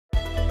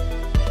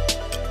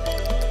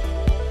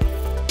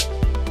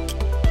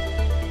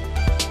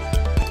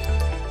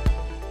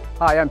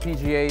Hi, I'm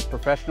PGA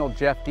professional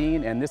Geoff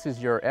Dean, and this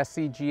is your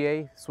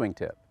SCGA swing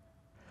tip.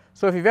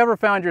 So if you've ever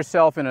found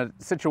yourself in a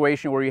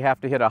situation where you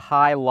have to hit a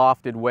high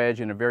lofted wedge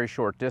in a very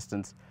short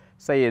distance,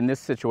 say in this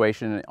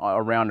situation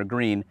around a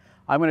green,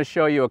 I'm going to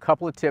show you a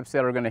couple of tips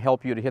that are going to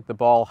help you to hit the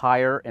ball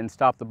higher and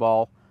stop the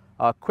ball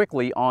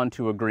quickly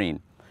onto a green.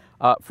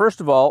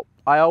 First of all,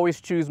 I always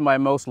choose my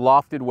most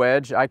lofted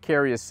wedge. I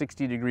carry a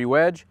 60-degree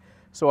wedge,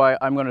 so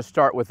I'm going to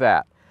start with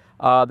that.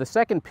 The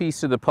second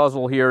piece of the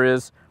puzzle here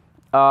is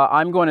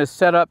I'm going to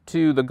set up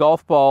to the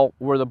golf ball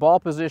where the ball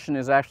position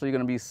is actually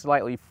going to be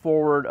slightly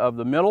forward of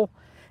the middle.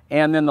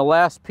 And then the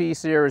last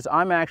piece here is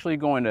I'm actually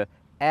going to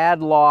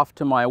add loft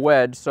to my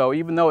wedge. So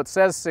even though it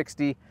says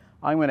 60,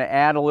 I'm going to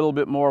add a little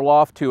bit more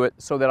loft to it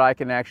so that I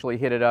can actually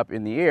hit it up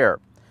in the air.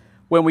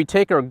 When we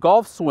take our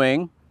golf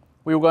swing,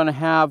 we're going to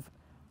have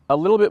a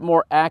little bit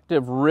more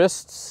active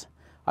wrists.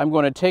 I'm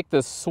going to take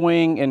the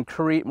swing and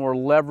create more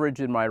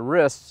leverage in my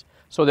wrists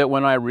so that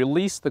when I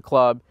release the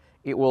club,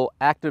 it will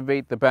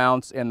activate the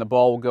bounce and the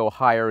ball will go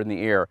higher in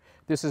the air.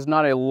 This is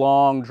not a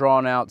long,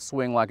 drawn-out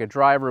swing like a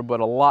driver, but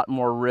a lot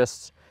more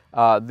wrists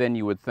than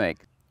you would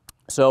think.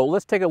 So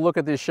let's take a look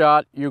at this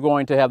shot. You're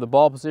going to have the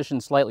ball position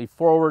slightly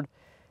forward,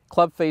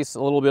 club face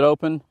a little bit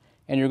open,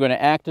 and you're going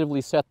to actively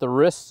set the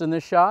wrists in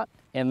this shot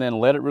and then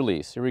let it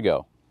release. Here we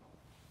go.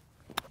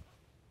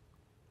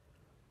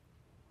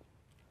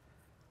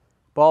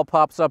 Ball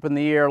pops up in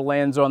the air,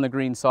 lands on the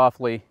green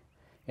softly,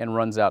 and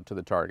runs out to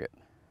the target.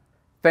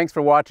 Thanks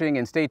for watching,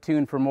 and stay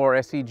tuned for more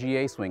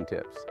SCGA swing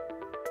tips.